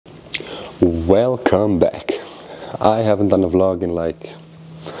Welcome back. I haven't done a vlog in like,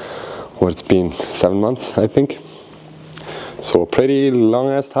 it's been 7 months, I think. So a pretty long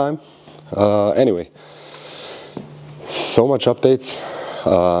ass time. Anyway, so much updates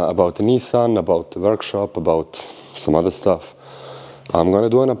about the Nissan, about the workshop, about some other stuff. I'm gonna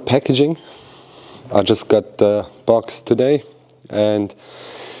do a packaging. I just got the box today, and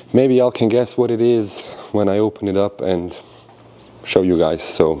maybe y'all can guess what it is when I open it up and show you guys.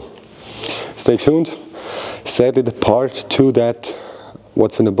 So stay tuned. Sadly, the part to that,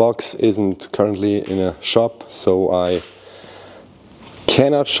 what's in the box, isn't currently in a shop, so I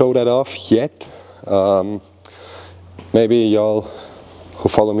cannot show that off yet. Maybe y'all who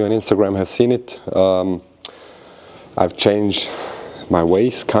follow me on Instagram have seen it. I've changed my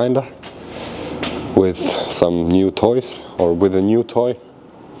ways kinda with some new toys, or with a new toy.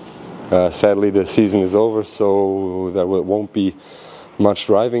 Sadly, the season is over, so there won't be much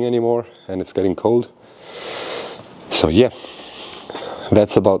driving anymore, and it's getting cold. So yeah,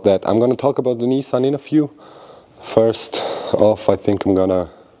 that's about that. I'm gonna talk about the Nissan in a few. First off, I think I'm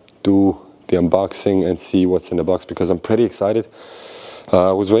gonna do the unboxing and see what's in the box, because I'm pretty excited.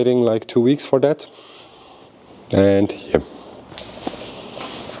 I was waiting like 2 weeks for that, and yeah.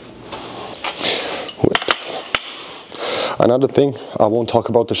 Whoops. Another thing, I won't talk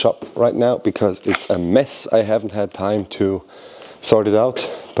about the shop right now because it's a mess. I haven't had time to sort it out,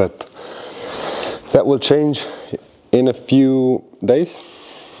 but that will change in a few days.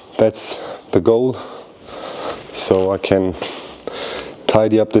 That's the goal, so I can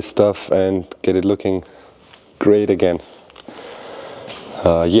tidy up this stuff and get it looking great again.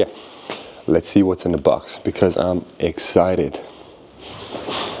 Yeah, let's see what's in the box, because I'm excited.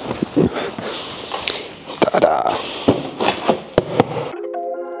 Ta-da!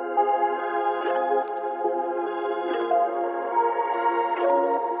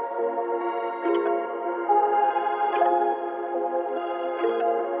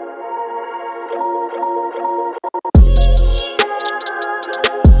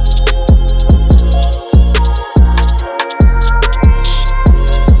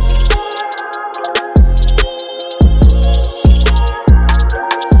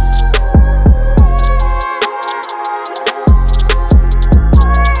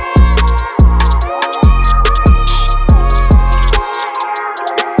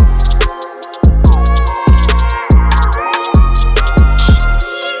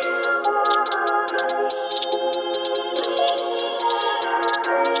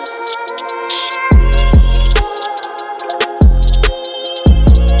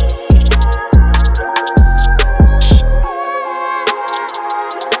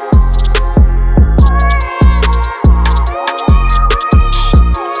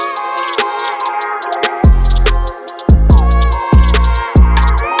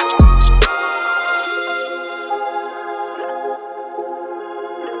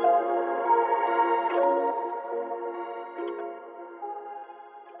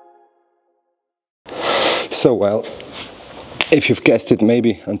 So, well, if you've guessed it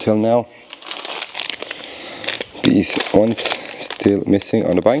maybe until now, these ones still missing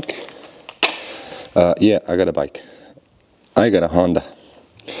on the bike. Yeah, I got a bike. I got a Honda.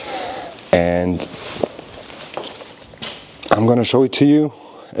 And I'm gonna show it to you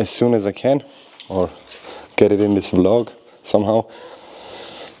as soon as I can, or get it in this vlog somehow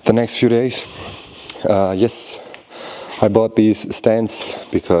the next few days. Yes, I bought these stands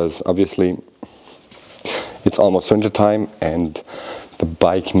because obviously it's almost winter time and the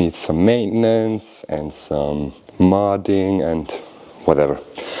bike needs some maintenance and some modding and whatever.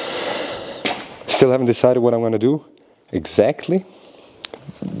 Still haven't decided what I'm gonna do exactly.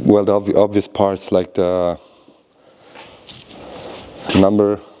 Well, the obvious parts like the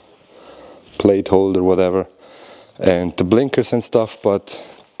number plate holder, whatever, and the blinkers and stuff, but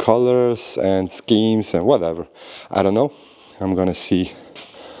colors and schemes and whatever, I don't know. I'm gonna see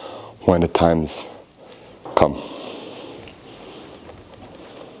when the time's come.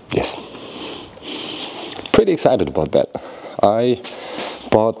 Yes, pretty excited about that. I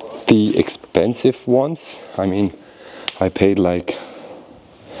bought the expensive ones. I mean, I paid like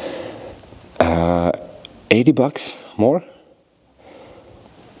 80 bucks more,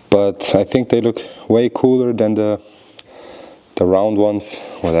 but I think they look way cooler than the round ones.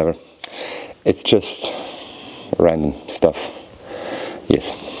 Whatever, it's just random stuff.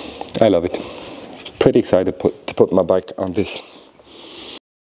 Yes, I love it. Pretty excited to put my bike on this.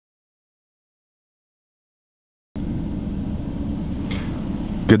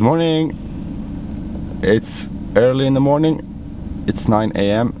 Good morning. It's early in the morning. It's 9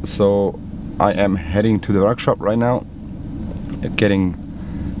 a.m. so I am heading to the workshop right now, getting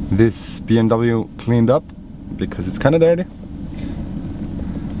this BMW cleaned up because it's kind of dirty.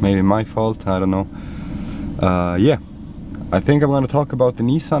 Maybe my fault, I don't know. Yeah, I think I'm gonna talk about the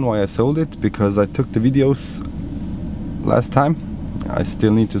Nissan, why I sold it, because I took the videos last time. I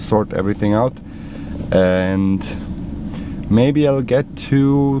still need to sort everything out, and maybe I'll get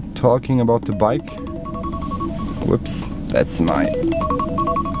to talking about the bike. Whoops, that's my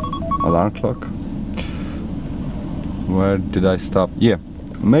alarm clock. Where did I stop? Yeah,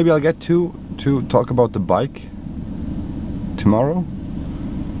 maybe I'll get to talk about the bike tomorrow,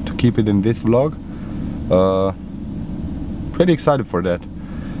 to keep it in this vlog. Pretty excited for that.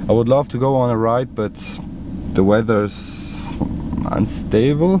 I would love to go on a ride, but the weather's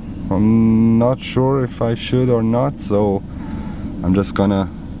unstable. I'm not sure if I should or not, so I'm just gonna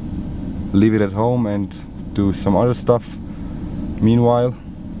leave it at home and do some other stuff meanwhile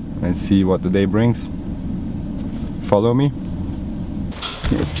and see what the day brings. Follow me.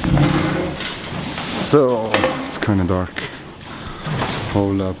 Oops. So it's kind of dark.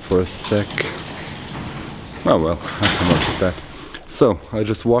 Hold up for a sec. Oh well, I can work with that. So I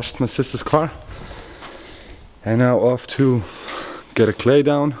just washed my sister's car and now off to get a clay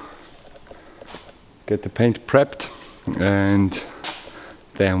down, get the paint prepped, and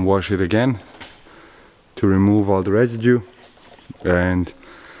then wash it again to remove all the residue and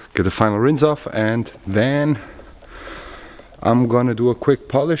get the final rinse off, and then I'm gonna do a quick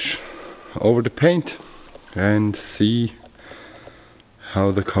polish over the paint and see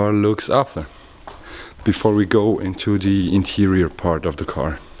how the car looks after, before we go into the interior part of the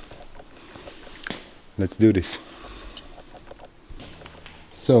car. Let's do this.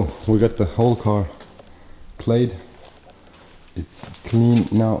 So we got the whole car clayed. It's clean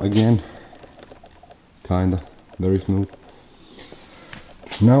now again, kinda, very smooth.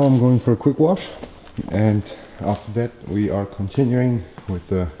 Now I'm going for a quick wash, and after that we are continuing with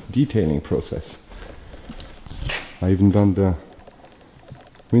the detailing process. I even done the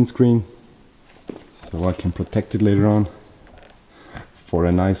windscreen so I can protect it later on for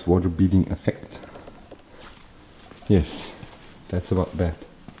a nice water beading effect. Yes, that's about that.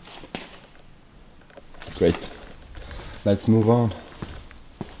 Great, let's move on.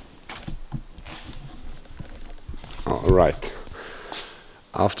 Alright,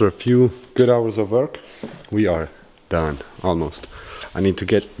 after a few good hours of work, we are done, almost. I need to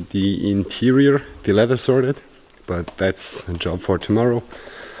get the interior, the leather sorted, but that's a job for tomorrow.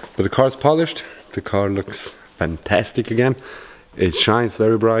 But the car's polished, the car looks fantastic again. It shines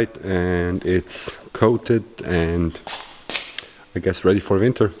very bright and it's coated and I guess ready for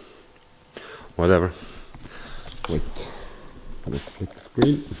winter. Whatever. Wait, let's flip the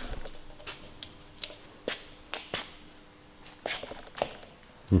screen.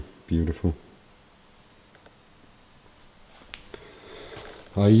 Beautiful.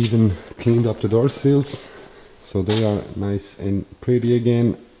 I even cleaned up the door seals, so they are nice and pretty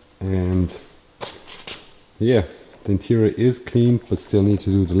again, and yeah, the interior is clean, but still need to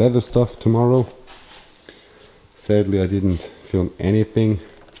do the leather stuff tomorrow. Sadly I didn't film anything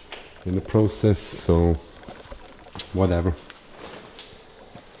in the process, so whatever.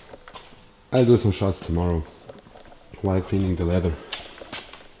 I'll do some shots tomorrow while cleaning the leather.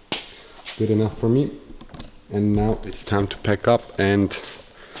 Good enough for me. And now it's time to pack up and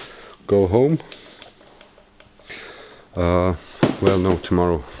go home. Well, no,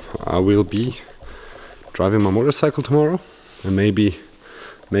 tomorrow I will be driving my motorcycle tomorrow, and maybe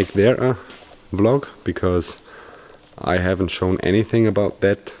make there a vlog, because I haven't shown anything about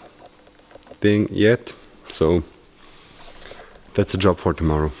that thing yet, so that's a job for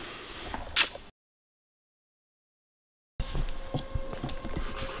tomorrow.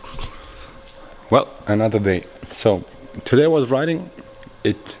 Well, another day. So today I was riding.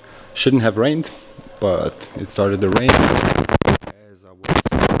 It shouldn't have rained, but it started to rain as I was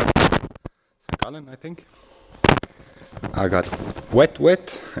in St. Gallen, I think. I got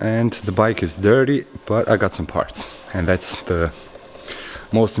wet, and the bike is dirty, but I got some parts, and that's the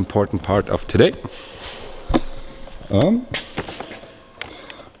most important part of today.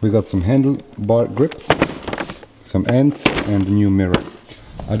 We got some handlebar grips, some ends, and a new mirror.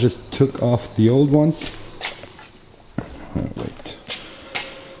 I just took off the old ones. Wait.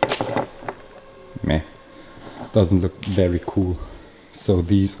 Meh. Doesn't look very cool. So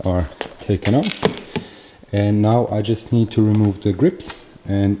these are taken off. And now I just need to remove the grips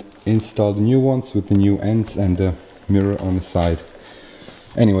and install the new ones with the new ends and the mirror on the side.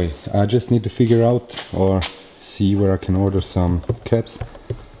 Anyway, I just need to figure out or see where I can order some caps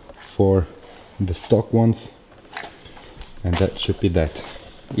for the stock ones. And that should be that.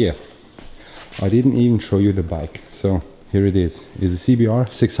 Yeah, I didn't even show you the bike, so here it is. It's a CBR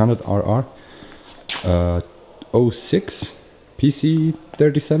 600RR 06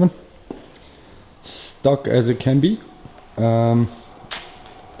 PC37, stock as it can be.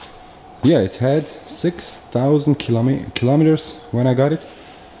 Yeah, it had 6,000 kilometers when I got it,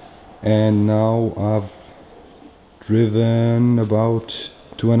 and now I've driven about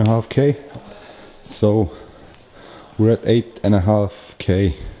 2.5K, so we're at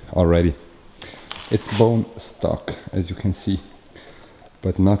 8.5K already. It's bone stock, as you can see,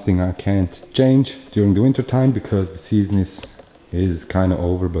 but nothing I can't change during the winter time because the season is kind of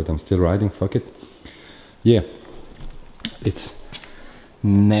over, but I'm still riding. Fuck it. Yeah, it's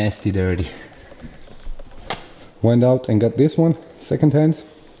nasty dirty. Went out and got this one second hand.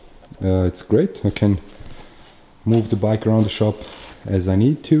 It's great. I can move the bike around the shop as I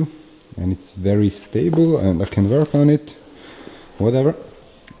need to, and it's very stable and I can work on it, whatever.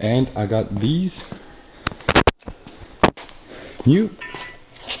 And I got these new.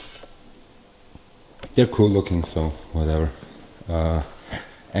 They're cool looking, so whatever.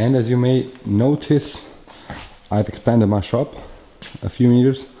 And as you may notice, I've expanded my shop a few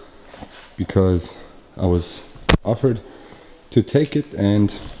meters because I was offered to take it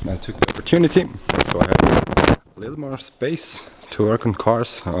and I took the opportunity, so I have a little more space to work on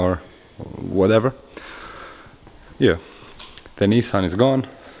cars or whatever. Yeah, the Nissan is gone.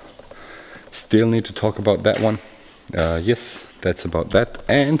 Still need to talk about that one. Yes, that's about that.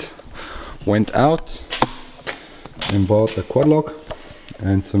 And went out and bought a quad lock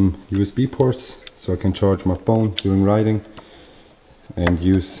and some USB ports so I can charge my phone during riding and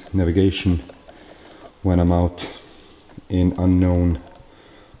use navigation when I'm out in unknown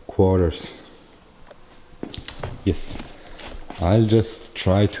quarters. Yes, I'll just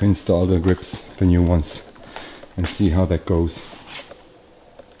try to install the grips, the new ones, and see how that goes.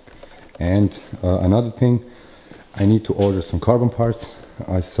 And another thing, I need to order some carbon parts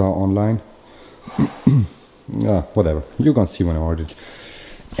I saw online. Whatever, you're gonna see when I ordered.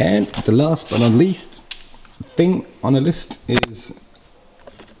 And the last but not least thing on the list is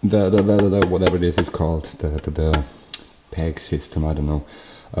the whatever this is called, the peg system, I don't know.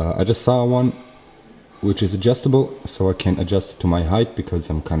 I just saw one which is adjustable, so I can adjust it to my height because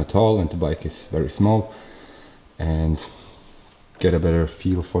I'm kind of tall and the bike is very small, and get a better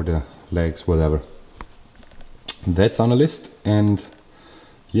feel for the legs, whatever. That's on the list, and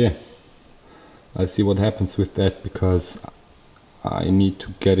yeah, I'll see what happens with that because I need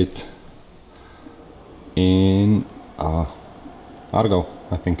to get it in Argo,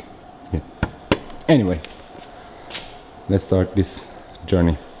 I think. Yeah. Anyway, let's start this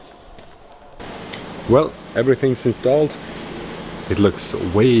journey. Well, everything's installed. It looks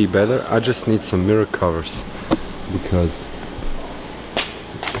way better. I just need some mirror covers because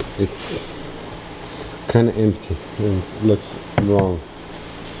it's kind of empty and looks wrong.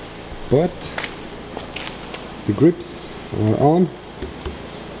 But the grips are on.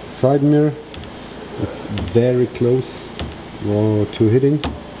 Side mirror, it's very close to hitting.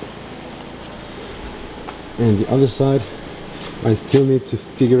 And the other side, I still need to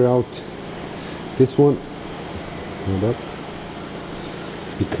figure out this one. Hold up.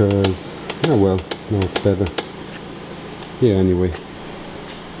 Because, oh well, no, it's better. Yeah, anyway.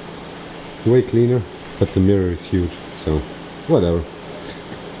 Way cleaner, but the mirror is huge, so whatever.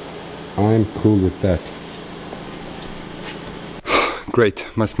 I'm cool with that. Great,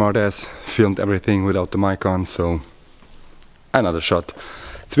 my smart ass filmed everything without the mic on, so another shot.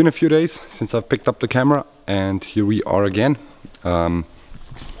 It's been a few days since I've picked up the camera, and here we are again.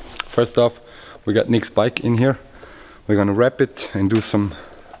 First off, we got Nick's bike in here. We're gonna wrap it and do some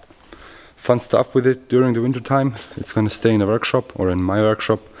fun stuff with it during the winter time. It's gonna stay in the workshop, or in my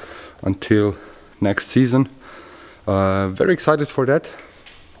workshop, until next season. Very excited for that,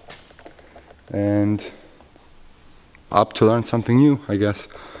 and up to learn something new, I guess.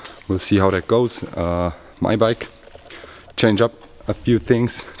 We'll see how that goes. My bike, change up a few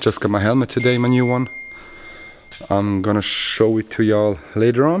things. Just got my helmet today, my new one. I'm gonna show it to y'all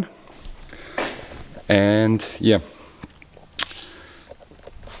later on. And yeah,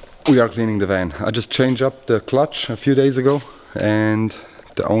 we are cleaning the van. I just changed up the clutch a few days ago, and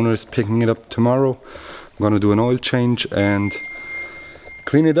the owner is picking it up tomorrow. I'm gonna do an oil change and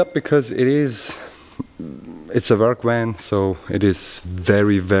clean it up because it's a work van, so it is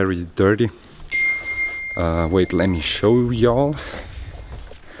very, very dirty. Wait, let me show y'all.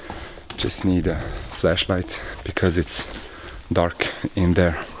 Just need a flashlight because it's dark in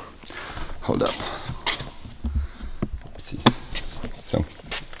there. Hold up. Let's see. So,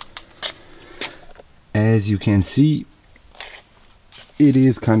 as you can see, it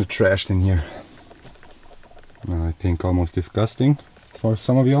is kind of trashed in here. I think almost disgusting for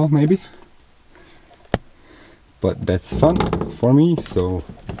some of y'all maybe, but that's fun for me, so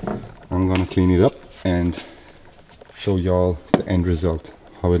I'm gonna clean it up and show y'all the end result,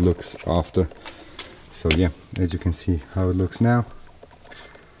 how it looks after. So yeah, as you can see how it looks now,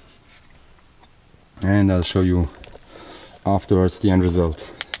 and I'll show you afterwards the end result.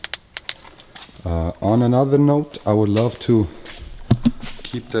 On another note, I would love to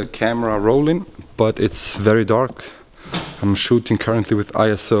keep the camera rolling, but it's very dark. I'm shooting currently with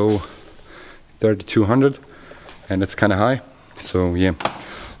ISO 3200 and it's kind of high, so yeah.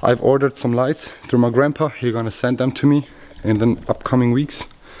 I've ordered some lights through my grandpa. He's gonna send them to me in the upcoming weeks,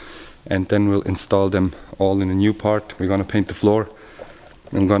 and then we'll install them all in a new part. We're gonna paint the floor.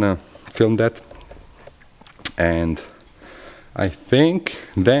 I'm gonna film that, and I think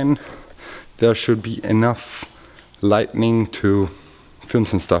then there should be enough lightning to film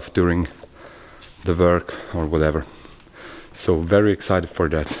some stuff during the work or whatever. So very excited for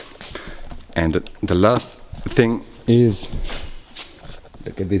that. And the last thing is,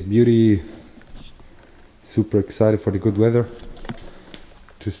 look at this beauty. Super excited for the good weather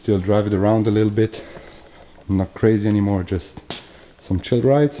to still drive it around a little bit. Not crazy anymore, just some chill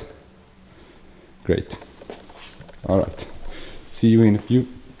rides. Great. All right, see you in a few.